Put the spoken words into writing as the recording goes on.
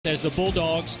As the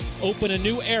Bulldogs open a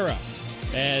new era,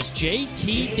 as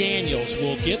J.T. Daniels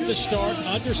will get the start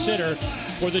under center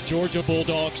for the Georgia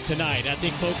Bulldogs tonight. I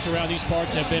think folks around these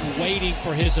parts have been waiting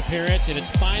for his appearance, and it's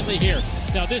finally here.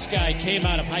 Now, this guy came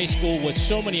out of high school with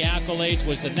so many accolades,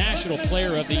 was the National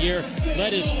Player of the Year,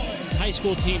 led his high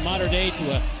school team, Mater Dei,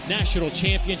 to a national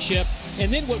championship.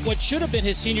 And then what should have been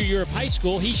his senior year of high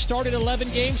school, he started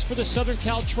 11 games for the Southern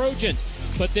Cal Trojans.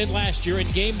 But then last year in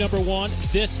game number 1,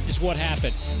 this is what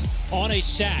happened. On a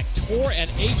sack, tore an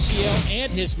ACL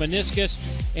and his meniscus,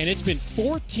 and it's been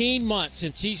 14 months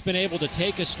since he's been able to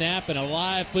take a snap in a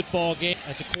live football game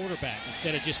as a quarterback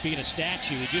instead of just being a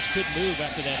statue. He just couldn't move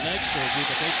after that leg surgery,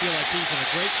 but they feel like he's in a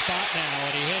great spot now,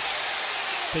 and he hits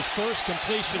his first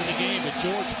completion of the game with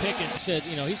George Pickens. Said,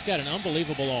 you know, he's got an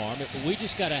unbelievable arm. We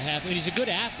just got to have, I mean, he's a good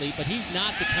athlete, but he's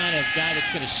not the kind of guy that's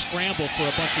going to scramble for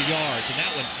a bunch of yards. And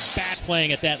that one's back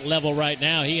playing at that level right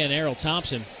now. He and Errol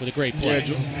Thompson with a great play.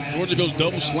 Yeah, Georgia goes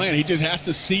double slant. He just has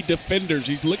to see defenders.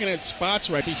 He's looking at spots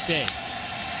right. State.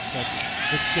 So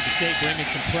Mississippi State bringing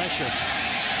some pressure.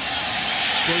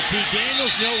 J.T.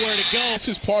 Daniels nowhere to go. This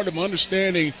is part of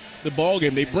understanding the ball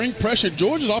game. They bring pressure.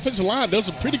 Georgia's offensive line does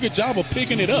a pretty good job of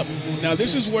picking it up. Now,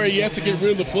 this is where he has to get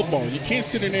rid of the football. You can't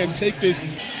sit in there and take this.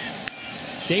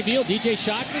 Dave Neal, DJ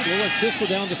Shockman, Will Sissel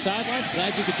down the sidelines.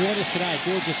 Glad you could join us tonight.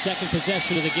 Georgia's second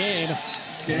possession of the game.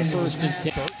 First and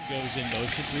 10. Burton goes in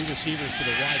motion. 3 receivers to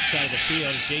the wide side of the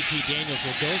field. J.T. Daniels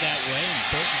will go that way,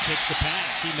 and Burton kicks the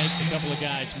pass. He makes a couple of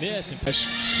guys miss. And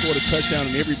scored a touchdown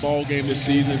in every ball game this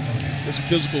season. It's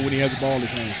physical when he has the ball in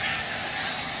his hand.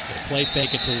 Play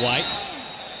fake it to White.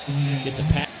 Get the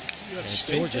pass.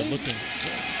 Georgia looking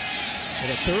at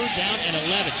a 3rd down and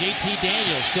 11. J.T.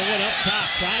 Daniels going up top,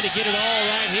 trying to get it all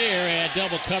right here, and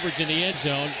double coverage in the end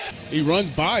zone. He runs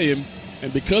by him,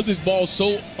 and because his ball's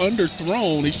so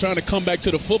underthrown, he's trying to come back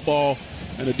to the football,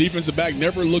 and the defensive back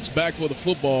never looks back for the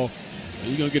football. And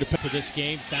you're going to get a for this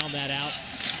game. Found that out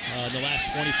in the last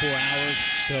 24 hours.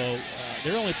 So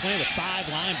they're only playing with 5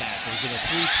 linebackers in a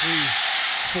 3-3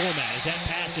 format. As that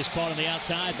pass is caught on the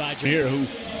outside by Georgia. Here, who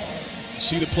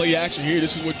see the play action here.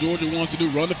 This is what Georgia wants to do: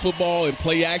 run the football and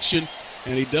play action.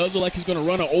 And he does it like he's going to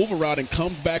run an over route and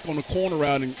comes back on the corner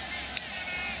route. And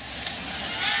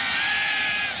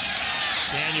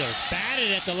Daniels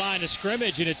batted at the line of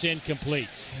scrimmage, and it's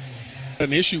incomplete.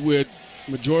 An issue with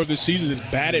majority of this season is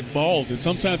batted balls, and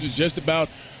sometimes it's just about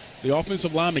the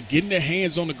offensive lineman getting their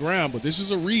hands on the ground. But this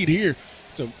is a read here.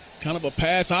 It's a kind of a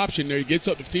pass option there. He gets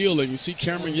up the field, and you see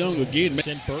Cameron Young again.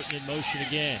 Send Burton in motion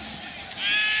again.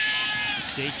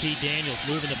 J.T. Daniels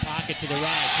moving the pocket to the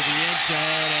right, to the end zone.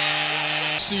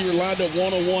 And receiver lined up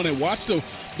one-on-one, and watch the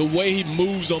way he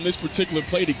moves on this particular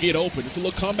play to get open. It's a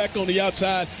little comeback on the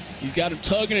outside. He's got him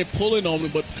tugging and pulling on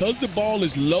him, but because the ball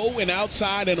is low and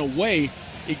outside and away,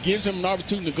 it gives him an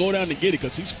opportunity to go down and get it,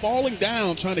 because he's falling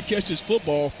down trying to catch this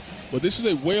football. But this is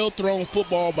a well-thrown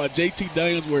football by J.T.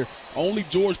 Daniels where only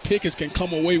George Pickens can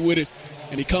come away with it,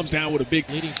 and he comes down with a big.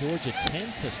 Leading Georgia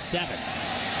 10-7.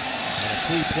 And a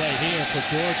free play here for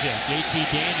Georgia. J.T.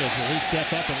 Daniels, will he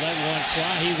step up and let one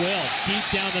fly? He will. Deep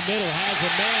down the middle, has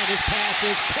a man. His pass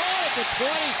is caught at the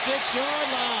 26-yard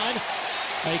line.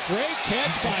 A great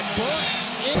catch by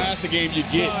Burton. Pass the game you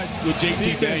get with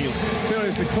J.T. Daniels.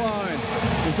 Failure decline.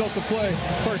 Result of play,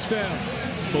 first down.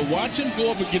 But watch him go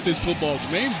up and get this football.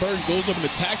 Jermaine Burton goes up and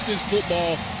attacks this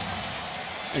football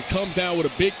and comes down with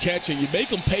a big catch, and you make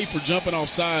him pay for jumping off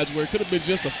sides where it could have been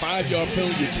just a 5-yard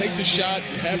penalty. You take the shot,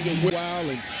 you have your while,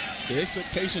 and the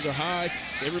expectations are high.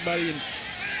 Everybody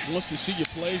wants to see you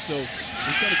play, so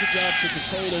he's done a good job to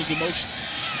control those emotions.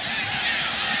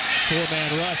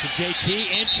 4-man rush, and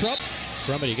J.T. in trouble.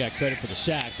 From it, he got credit for the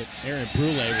sack, but Aaron Brule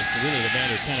was really the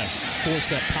man who kind of forced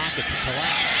that pocket to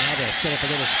collapse. Now they'll set up a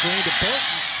little screen to Burton.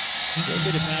 They'll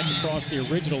get it back across the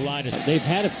original line. They've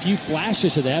had a few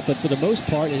flashes of that, but for the most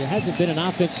part, it hasn't been an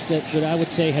offense that I would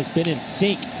say has been in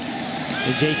sync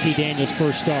in J.T. Daniels'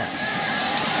 first start.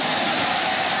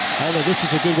 Although this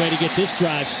is a good way to get this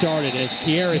drive started as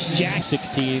Kearis Jack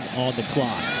 16 on the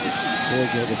clock.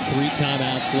 Georgia with 3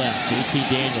 timeouts left. J.T.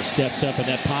 Daniels steps up in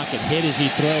that pocket, hit as he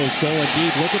throws, going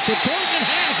deep, looking for Burton,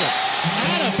 has it!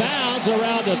 Out of bounds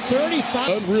around the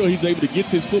 35. Unreal he's able to get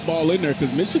this football in there,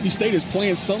 because Mississippi State is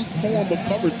playing some form of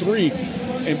cover 3,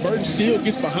 and Burton still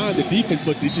gets behind the defense.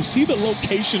 But did you see the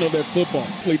location of that football?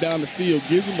 Play down the field,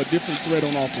 gives him a different threat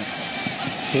on offense.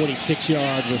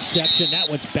 46-yard reception. That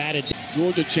one's batted.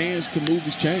 Georgia chance to move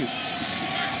his chains.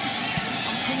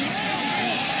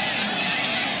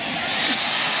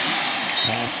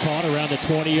 Pass caught around the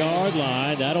 20-yard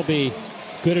line. That'll be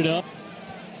good enough.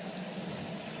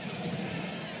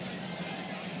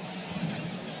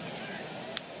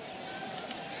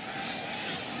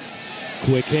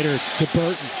 Quick hitter to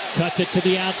Burton. Cuts it to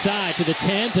the outside, to the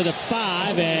 10, to the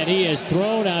 5, and he is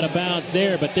thrown out of bounds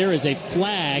there, but there is a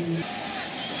flag.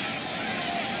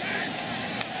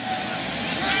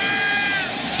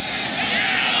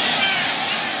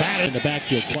 Batted in the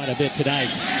backfield quite a bit tonight.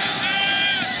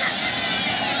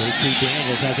 JT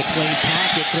Daniels has a clean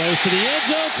pocket, throws to the end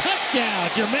zone, touchdown,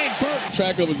 Jermaine Burton.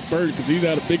 Track of his bird because he's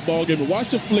had a big ball game. But watch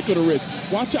the flick of the wrist.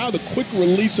 Watch how the quick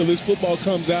release of this football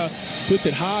comes out, puts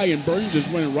it high, and Burton just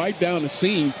running right down the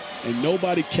seam, and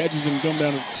nobody catches him come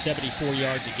down. 74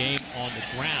 yards a game on the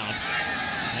ground.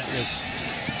 That was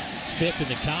 5th in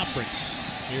the conference.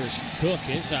 Here's Cook,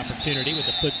 his opportunity with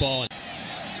the football.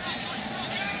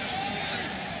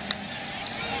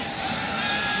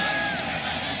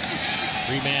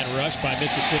 Three-man rush by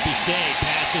Mississippi State.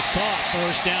 Pass is caught.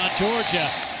 First down,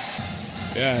 Georgia.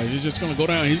 Yeah, he's just going to go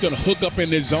down. He's going to hook up in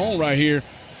this zone right here.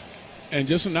 And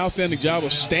just an outstanding job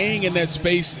of staying in that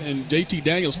space, and JT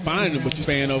Daniels finding him, but just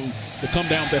fan of him to come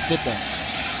down with that football.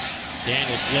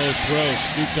 Daniels low throw,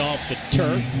 scooped off the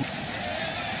turf.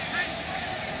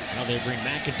 Now they bring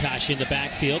McIntosh in the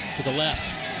backfield to the left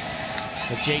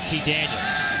of JT Daniels.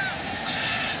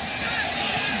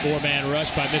 4-man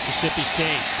rush by Mississippi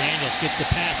State. Daniels gets the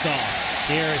pass off.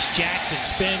 Harris Jackson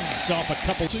spins off a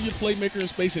couple. To your playmaker in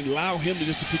space and allow him to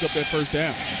pick up that first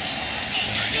down.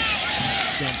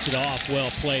 Dumps it off. Well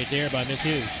played there by Miss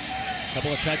Hugh.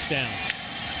 Couple of touchdowns.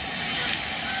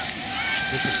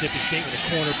 Mississippi State with a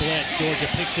corner blitz. Georgia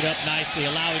picks it up nicely,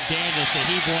 allowing Daniels to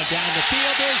heave one down the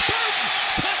field. There's Burton.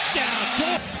 Touchdown,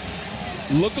 Georgia.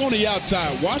 Look on the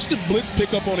outside. Watch the blitz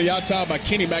pick up on the outside by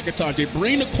Kenny McIntosh. They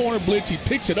bring the corner blitz. He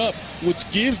picks it up, which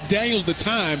gives Daniels the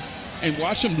time, and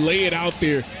watch him lay it out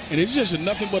there. And it's just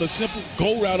nothing but a simple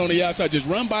go route on the outside. Just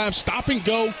run by him, stop and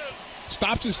go.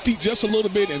 Stops his feet just a little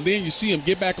bit, and then you see him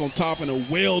get back on top in a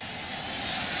well.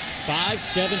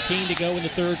 5:17 to go in the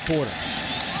third quarter.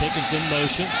 Pickens in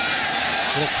motion.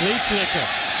 Little flea flicker.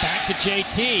 Back to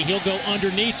JT. He'll go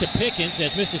underneath the Pickens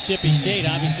as Mississippi State,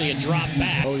 obviously a drop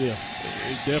back. Oh, yeah.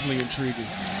 It's definitely intriguing.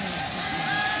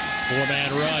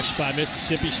 4-man rush by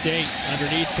Mississippi State.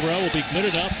 Underneath throw will be good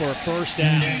enough for a first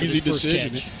down. Easy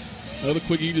decision. Another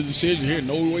quick, easy decision here.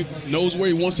 Knows where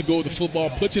he wants to go with the football.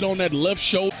 Puts it on that left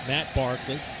shoulder. Matt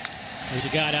Barkley. There's a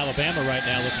guy at Alabama right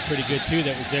now looking pretty good, too,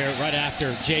 that was there right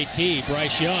after JT,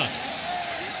 Bryce Young.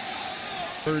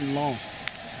 3rd and long.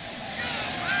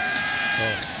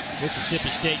 Oh,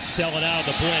 Mississippi State selling out of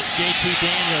the blitz. JT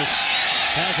Daniels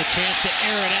has a chance to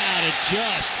air it out and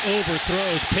just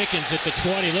overthrows Pickens at the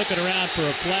 20, looking around for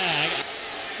a flag.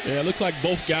 Yeah, it looks like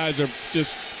both guys are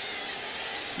just,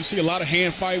 you see a lot of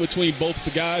hand fight between both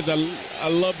the guys. I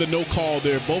love the no call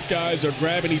there. Both guys are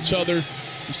grabbing each other.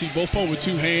 You see both of them with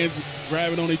 2 hands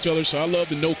grabbing on each other, so I love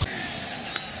the no call.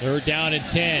 3rd down and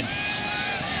 10.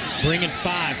 Bringing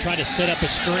 5, trying to set up a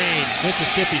screen.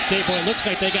 Mississippi State, boy, it looks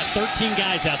like they got 13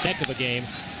 guys out. Heck of a game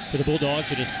for the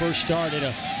Bulldogs at his first start in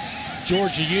a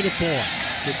Georgia uniform.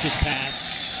 Gets his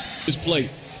pass. His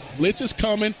play. Blitz is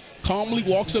coming. Calmly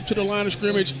walks up to the line of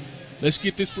scrimmage. Let's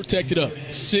get this protected up.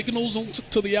 Signals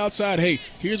to the outside. Hey,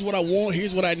 here's what I want.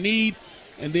 Here's what I need.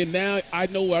 And then now I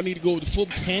know I need to go with the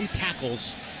football. 10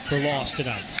 tackles for loss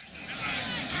tonight.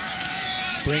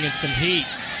 Bringing some heat.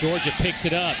 Georgia picks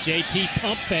it up. JT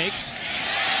pump fakes.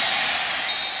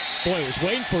 Boy, he was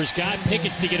waiting for his guy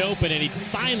Pickens to get open, and he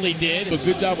finally did. A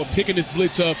good job of picking this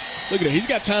blitz up. Look at that. He's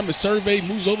got time to survey,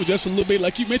 moves over just a little bit.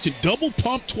 Like you mentioned, double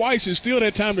pump twice and still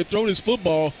had time to throw this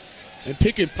football. And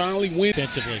Pickens finally wins.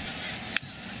 Defensively.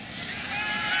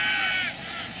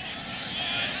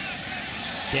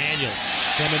 Daniels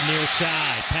coming near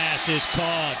side. Pass is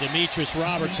caught. Demetrius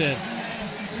Robertson.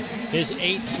 His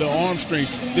 8th. The arm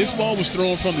strength. This ball was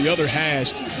thrown from the other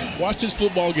hash. Watch this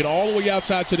football get all the way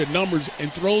outside to the numbers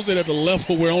and throws it at a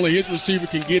level where only his receiver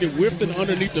can get it, whiffed an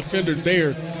underneath defender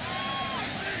there.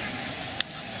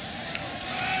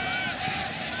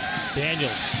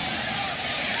 Daniels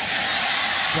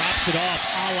drops it off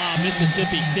a la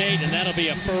Mississippi State, and that'll be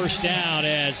a first down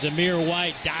as Zamir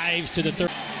White dives to the 3rd.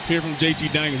 Here from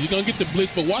JT Daniels. He's going to get the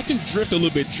blitz, but watch him drift a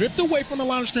little bit. Drift away from the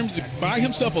line of scrimmage to buy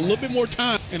himself a little bit more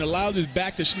time and allows his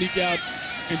back to sneak out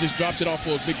and just drops it off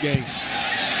for a big game.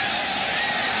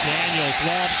 Daniels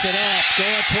lofts it up,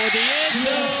 going toward the end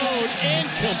zone.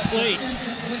 Incomplete.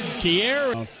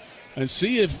 Kier. And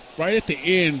see if right at the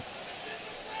end,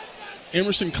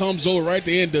 Emerson comes over right at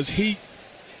the end. Does he?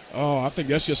 Oh, I think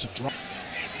that's just a drop.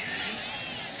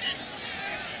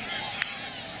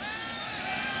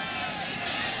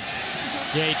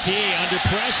 JT under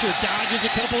pressure, dodges a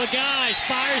couple of guys,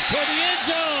 fires toward the end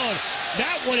zone.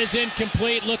 That one is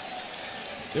incomplete. Look.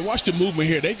 They watch the movement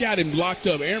here. They got him locked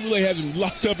up. Aaron Relay has him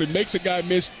locked up and makes a guy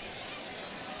miss.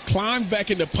 Climbs back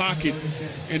in the pocket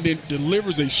and then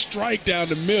delivers a strike down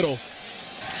the middle.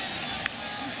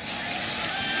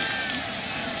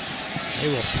 They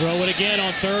will throw it again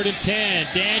on 3rd and 10.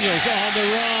 Daniels on the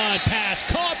run. Pass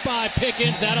caught by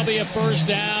Pickens. That'll be a first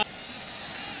down.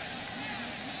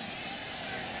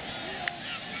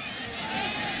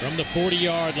 From the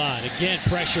 40-yard line. Again,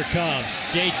 pressure comes.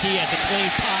 JT has a clean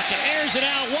pocket. Airs it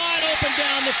out wide open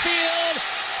down the field.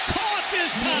 Caught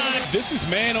this time. This is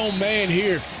man on man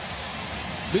here.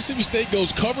 Mississippi State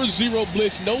goes cover 0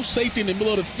 blitz. No safety in the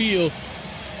middle of the field.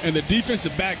 And the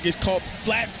defensive back gets caught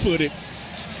flat-footed.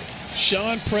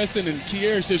 Sean Preston and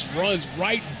Kieras just runs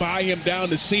right by him down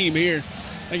the seam here.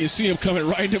 And you see him coming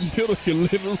right in the middle of your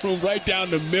living room, right down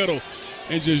the middle.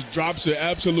 And just drops an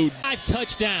absolute. 5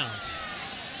 touchdowns.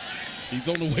 He's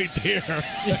on the way there.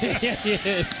 Yeah, he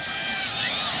is.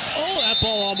 Oh, that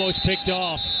ball almost picked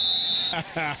off.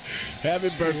 Happy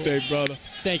birthday, brother.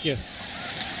 Thank you.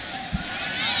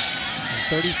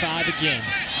 35 again.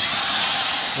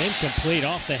 Incomplete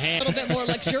off the hand. A little bit more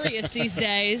luxurious these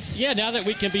days. Yeah, now that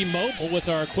we can be mobile with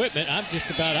our equipment, I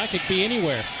could be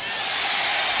anywhere.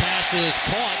 Pass is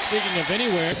caught. Speaking of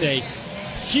anywhere, it's a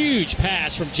huge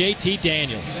pass from JT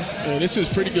Daniels. Yeah, this is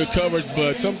pretty good coverage,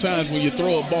 but sometimes when you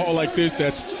throw a ball like this,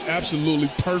 that's absolutely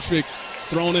perfect,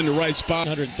 thrown in the right spot.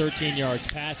 113 yards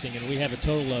passing, and we have a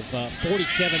total of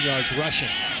 47 yards rushing.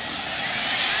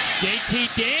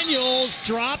 JT Daniels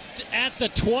dropped at the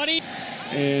 20.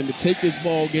 And to take this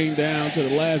ball game down to the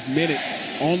last minute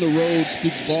on the road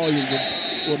speaks volumes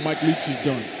of what Mike Leach has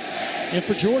done. And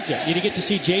for Georgia, you get to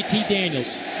see JT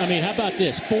Daniels. I mean, how about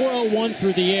this? 401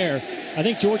 through the air. I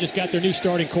think Georgia's got their new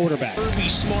starting quarterback. Kirby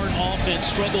Smart offense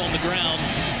struggle on the ground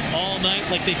all night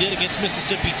like they did against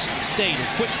Mississippi State.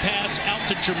 A quick pass out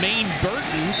to Jermaine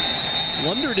Burton.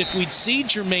 Wondered if we'd see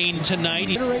Jermaine tonight.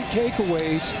 Generate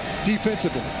takeaways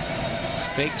defensively.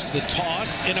 Fakes the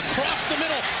toss and across the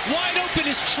middle. Wide open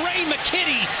is Trey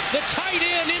McKitty, the tight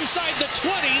end inside the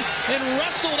 20 and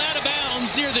wrestled out of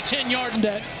bounds near the 10-yard.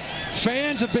 That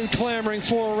fans have been clamoring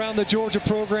for around the Georgia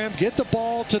program. Get the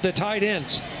ball to the tight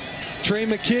ends. Trey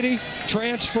McKitty,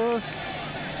 transfer,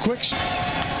 quick.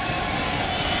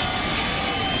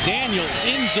 Daniels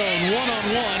in zone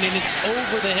one-on-one, and it's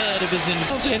over the head of his end.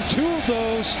 And 2 of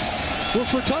those were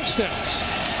for touchdowns.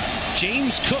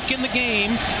 James Cook in the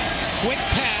game. Quick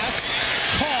pass,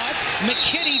 caught.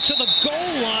 McKitty to the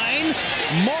goal line,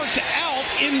 marked out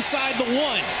inside the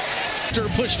 1.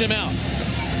 Pushed him out.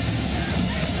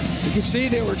 You can see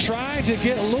they were trying to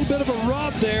get a little bit of a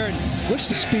rub there. And what's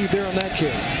the speed there on that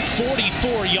kid?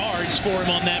 44 yards for him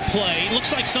on that play.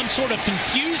 Looks like some sort of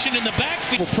confusion in the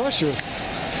backfield. Pressure.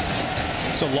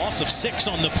 It's a loss of 6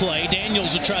 on the play.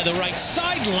 Daniels will try the right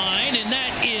sideline, and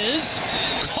that is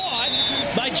caught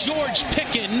by George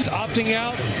Pickens. Opting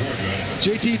out.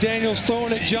 JT Daniels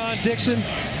throwing at John Dixon.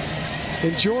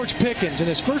 And George Pickens, in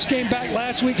his first game back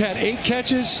last week, had 8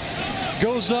 catches.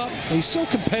 Goes up. He's so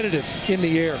competitive in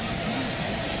the air.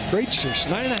 Great cheers.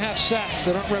 9.5 sacks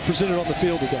that aren't represented on the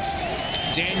field today.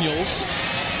 Daniels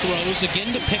throws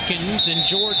again to Pickens, and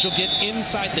George will get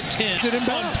inside the 10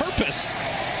 on purpose.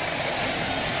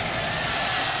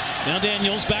 Now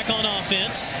Daniels back on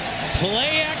offense.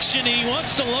 Play action. He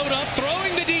wants to load up,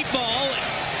 throwing the deep ball.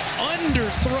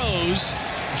 Underthrows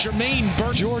Jermaine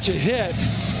Burton. Georgia hit.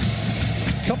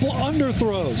 A couple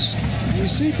underthrows. You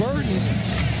see Burton.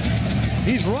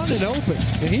 He's running open,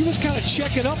 and he was kind of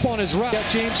checking up on his route.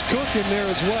 Got James Cook in there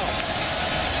as well.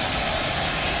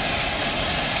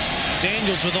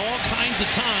 Daniels with all kinds of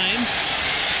time.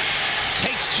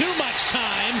 Takes too much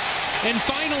time, and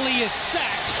finally is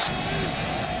sacked.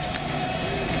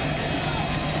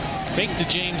 Fake to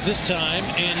James this time,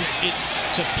 and it's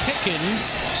to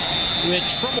Pickens with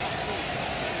trouble.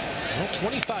 Well,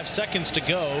 25 seconds to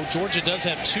go. Georgia does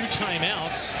have 2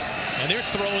 timeouts, and they're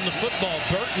throwing the football.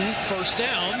 Burton, first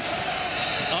down,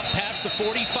 up past the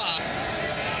 45.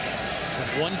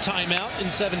 With 1 timeout in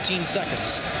 17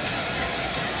 seconds.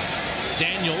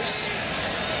 Daniels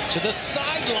to the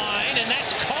sideline, and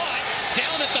that's caught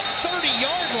down at the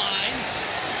 30-yard line.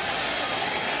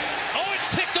 Oh,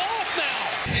 it's picked off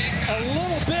now. A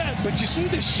little bit, but you see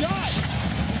the shot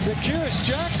that Kieras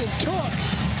Jackson took.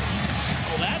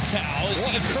 Well, that's how.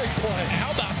 What a great play.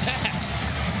 How about that?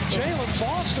 Jalen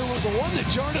Foster was the one that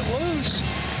jarred it loose,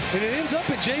 and it ends up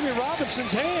in Jamie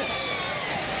Robinson's hands.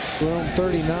 We're on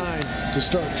 39 to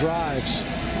start drives.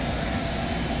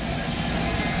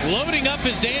 Loading up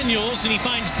is Daniels, and he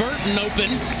finds Burton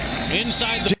open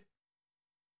inside the...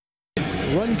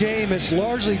 Run game has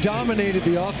largely dominated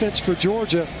the offense for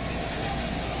Georgia.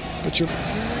 But your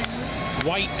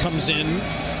White comes in.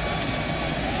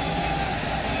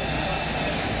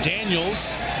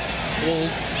 Daniels will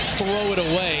throw it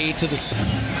away to the side.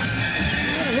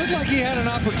 It looked like he had an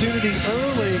opportunity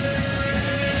early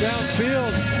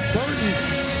downfield. Burton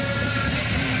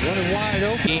running wide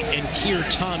open. And Keir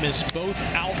Thomas both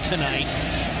out tonight.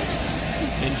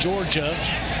 And Georgia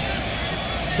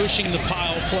pushing the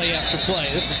pile play after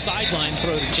play. This is a sideline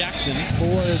throw to Jackson.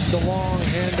 Boy, is the long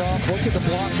handoff. Look at the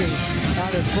blocking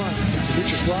out in front.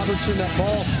 Demetrius Robertson, that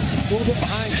ball a little bit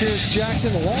behind Kearis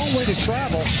Jackson. A long way to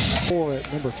travel. For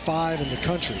at number 5 in the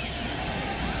country.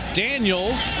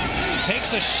 Daniels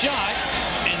takes a shot,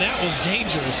 and that was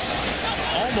dangerous.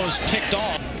 Almost picked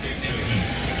off.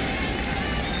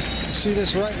 You see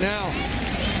this right now.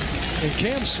 And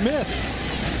Cam Smith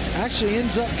actually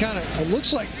ends up kind of, it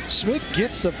looks like Smith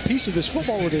gets a piece of this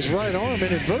football with his right arm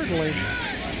inadvertently.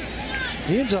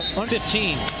 He ends up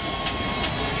 15.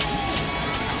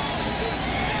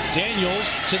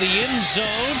 Daniels to the end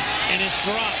zone, and it's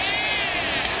dropped.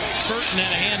 Burton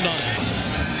had a hand on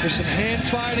it. There's some hand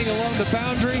fighting along the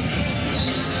boundary.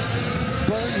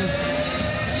 Burton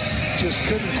just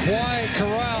couldn't quite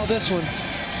corral this one.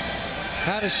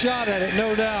 Had a shot at it,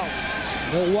 no doubt.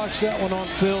 They'll watch that one on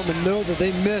film and know that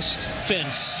they missed.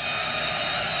 Fence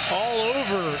all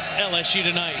over LSU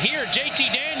tonight. Here,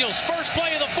 JT Daniels, first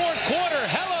play of the fourth quarter.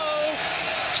 Hello,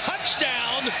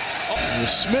 touchdown. And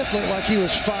Smith looked like he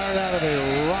was fired out of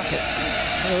a rocket,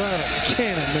 or out of a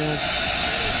cannon, man.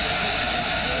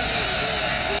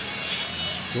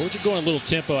 Georgia going a little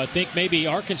tempo. I think maybe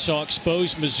Arkansas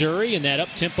exposed Missouri in that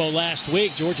up-tempo last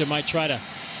week. Georgia might try to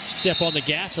step on the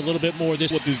gas a little bit more.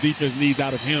 This what this defense needs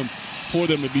out of him for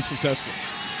them to be successful.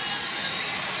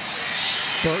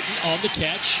 Burton on the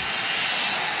catch.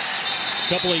 A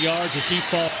couple of yards as he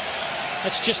falls.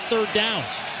 That's just third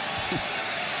downs.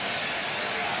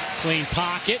 Clean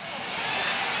pocket.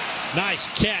 Nice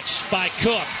catch by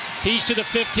Cook. He's to the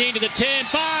 15, to the 10,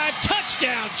 5.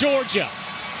 Touchdown, Georgia.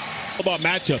 About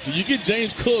matchups. You get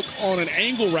James Cook on an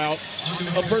angle route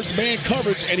of versus man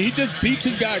coverage, and he just beats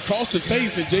his guy across the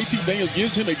face, and JT Daniels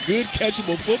gives him a good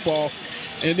catchable football,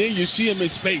 and then you see him in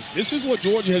space. This is what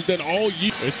Georgia has done all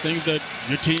year. It's things that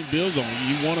your team builds on.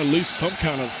 You want at least some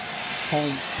kind of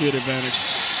home field advantage.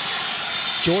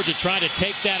 Georgia trying to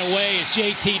take that away as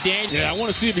JT Daniels. Yeah, I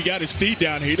want to see if he got his feet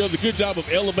down here. He does a good job of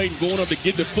elevating, going up to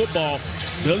get the football.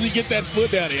 Does he get that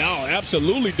foot down here? Oh,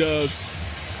 absolutely does.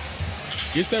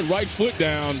 Gets that right foot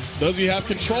down. Does he have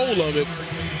control of it?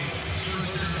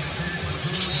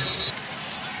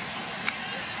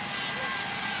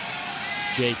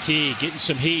 JT getting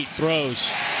some heat, throws.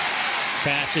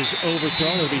 Passes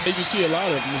overthrown. You see a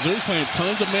lot of Missouri's playing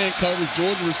tons of man coverage.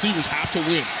 Georgia receivers have to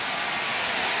win.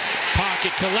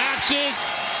 Pocket collapses.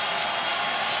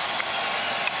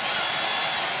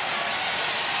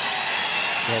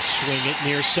 They'll swing it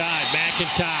near side.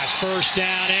 McIntosh, first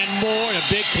down and more. And a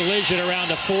big collision around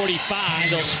the 45.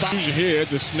 They'll spot here at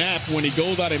the snap when he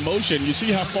goes out in motion. You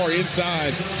see how far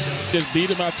inside. Just beat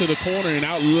him out to the corner and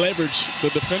out leverage the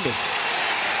defender.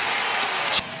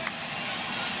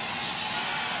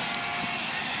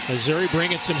 Missouri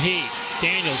bringing some heat.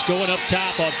 Daniels going up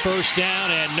top on first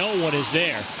down, and no one is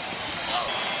there.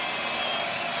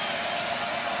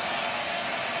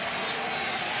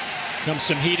 Comes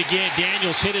some heat again.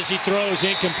 Daniels hit as he throws,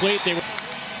 incomplete.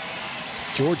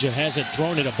 Georgia hasn't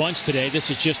thrown it a bunch today.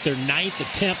 This is just their 9th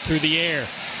attempt through the air.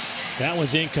 That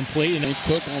one's incomplete. And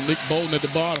Cook on Nick Bolton at the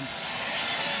bottom.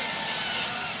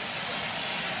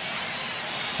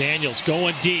 Daniels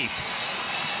going deep.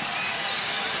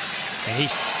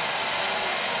 And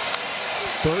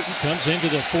Burton comes into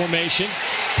the formation.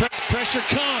 Pressure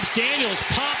comes. Daniels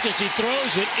popped as he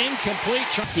throws it. Incomplete.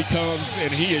 Becomes,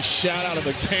 and he is shot out of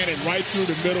a cannon right through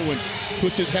the middle and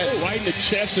puts his head right in the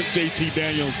chest of JT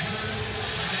Daniels.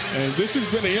 And this has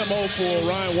been a MO for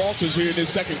Ryan Walters here in this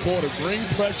second quarter. Bring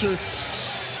pressure.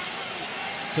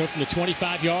 So from the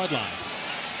 25-yard line.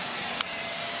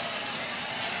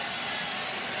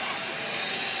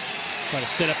 Try to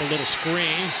set up a little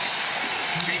screen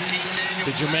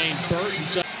to Jermaine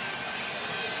Burton.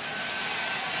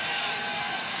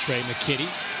 Trey McKitty,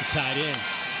 the tight end,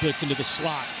 splits into the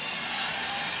slot.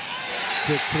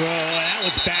 Quick throw, that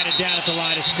one's batted down at the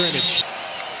line of scrimmage.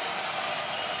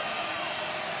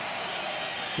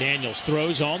 Daniels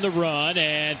throws on the run,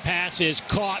 and pass is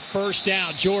caught. First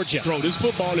down, Georgia. This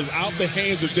football is out the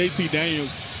hands of JT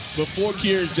Daniels before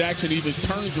Kearis Jackson even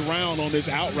turns around on this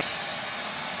out route.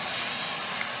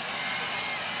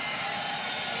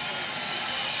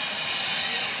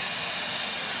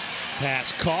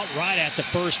 Pass caught right at the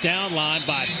first down line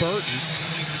by Burton.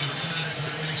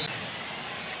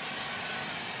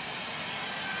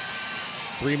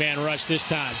 Three-man rush this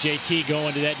time. JT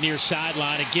going to that near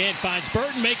sideline again. Finds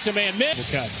Burton, makes a man miss.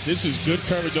 Catch. This is good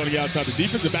coverage on the outside. The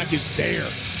defensive back is there.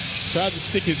 Tries to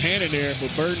stick his hand in there,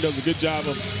 but Burton does a good job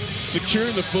of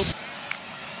securing the football.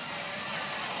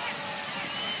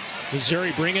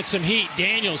 Missouri bringing some heat.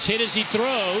 Daniels hit as he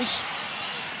throws.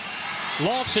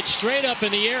 Lofts it straight up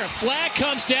in the air. A flag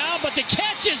comes down, but the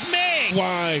catch is made.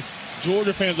 Why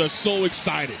Georgia fans are so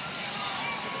excited.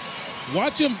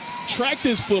 Watch him track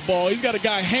this football. He's got a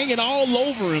guy hanging all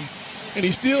over him, and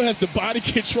he still has the body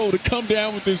control to come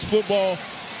down with this football.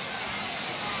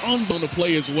 On the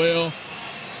play as well.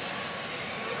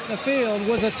 The field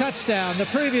was a touchdown. The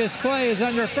previous play is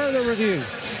under further review.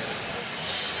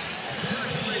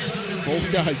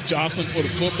 Both guys jostling for the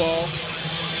football.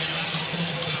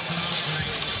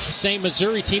 Same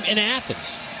Missouri team in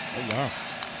Athens. Oh, wow.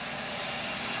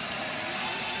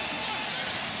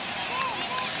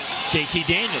 JT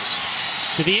Daniels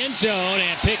to the end zone,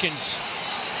 and Pickens.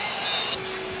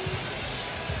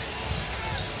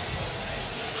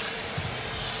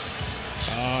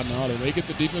 No, they make it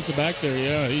the defensive back there.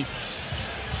 Yeah,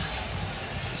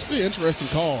 this would be an interesting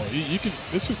call.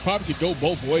 This probably could go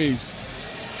both ways.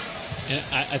 And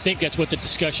I think that's what the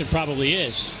discussion probably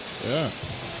is. Yeah.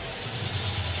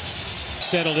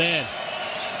 Settled in.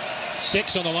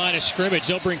 6 on the line of scrimmage.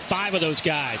 They'll bring 5 of those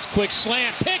guys. Quick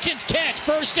slant. Pickens catch.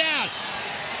 First down.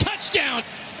 Touchdown.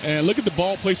 And look at the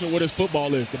ball placement where this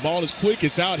football is. The ball is quick.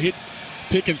 It's out. Hit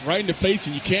Pickens right in the face,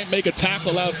 and you can't make a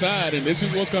tackle outside. And this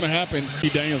is what's going to happen.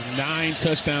 Daniels 9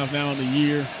 touchdowns now in the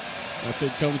year. I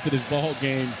think coming to this ball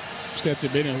game,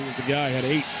 Stetson Bennett, who was the guy, had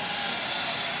 8.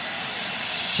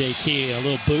 JT, a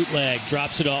little bootleg,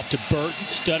 drops it off to Burton.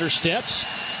 Stutter steps.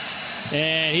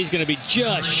 And he's going to be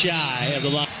just shy of the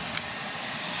line.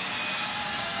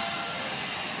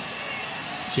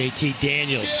 JT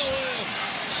Daniels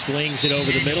slings it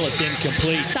over the middle. It's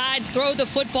incomplete. Side, throw the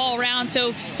football around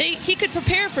so he could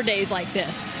prepare for days like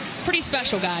this. Pretty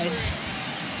special, guys.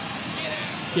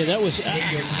 Yeah, that was.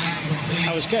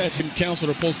 I was kind of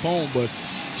canceled or postponed, but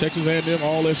Texas A&M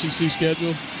all SEC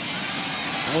schedule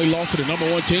only lost to the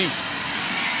 #1 team.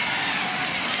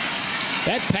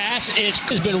 That pass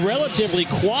has been relatively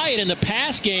quiet in the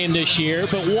pass game this year,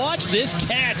 but watch this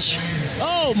catch.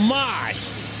 Oh, my.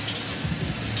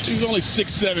 He's only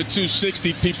 6'7",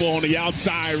 260 people on the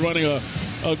outside running a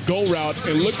go route.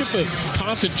 And look at the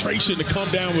concentration to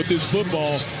come down with this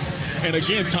football. And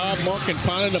again, Todd Monken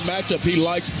finding the matchup he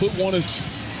likes. Put one of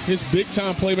his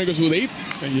big-time playmakers with 8,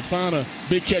 and you find a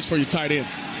big catch for your tight end.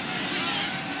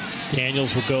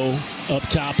 Daniels will go up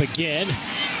top again.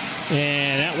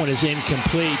 And that one is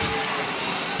incomplete.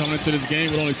 Coming into this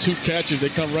game with only 2 catches, they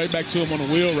come right back to him on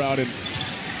the wheel route, and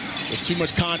there's too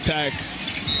much contact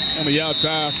on the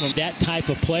outside from that type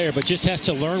of player, but just has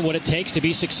to learn what it takes to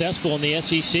be successful in the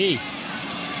SEC.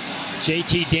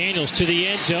 JT Daniels to the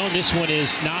end zone. This one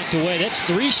is knocked away. That's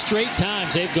 3 straight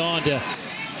times they've gone to.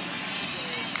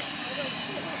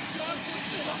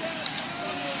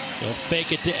 They'll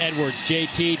fake it to Edwards.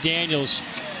 JT Daniels,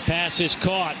 pass is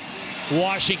caught.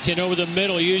 Washington over the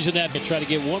middle using that to try to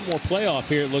get one more playoff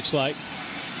here, it looks like.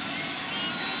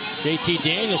 JT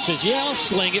Daniels says, yeah, I'll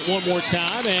sling it one more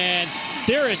time, and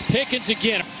there is Pickens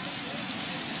again.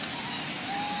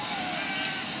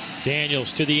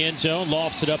 Daniels to the end zone,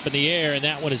 lofts it up in the air, and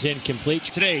that one is incomplete.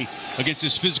 Today against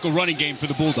this physical running game for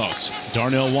the Bulldogs.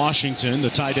 Darnell Washington, the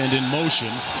tight end in motion,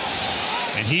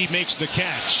 and he makes the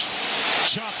catch.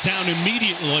 Chopped down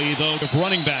immediately, though, of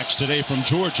running backs today from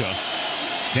Georgia.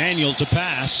 Daniel to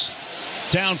pass.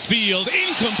 Downfield,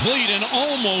 incomplete, and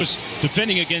almost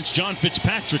defending against John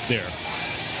Fitzpatrick there.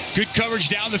 Good coverage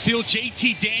down the field.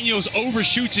 JT Daniels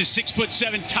overshoots his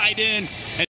 6'7" tight end.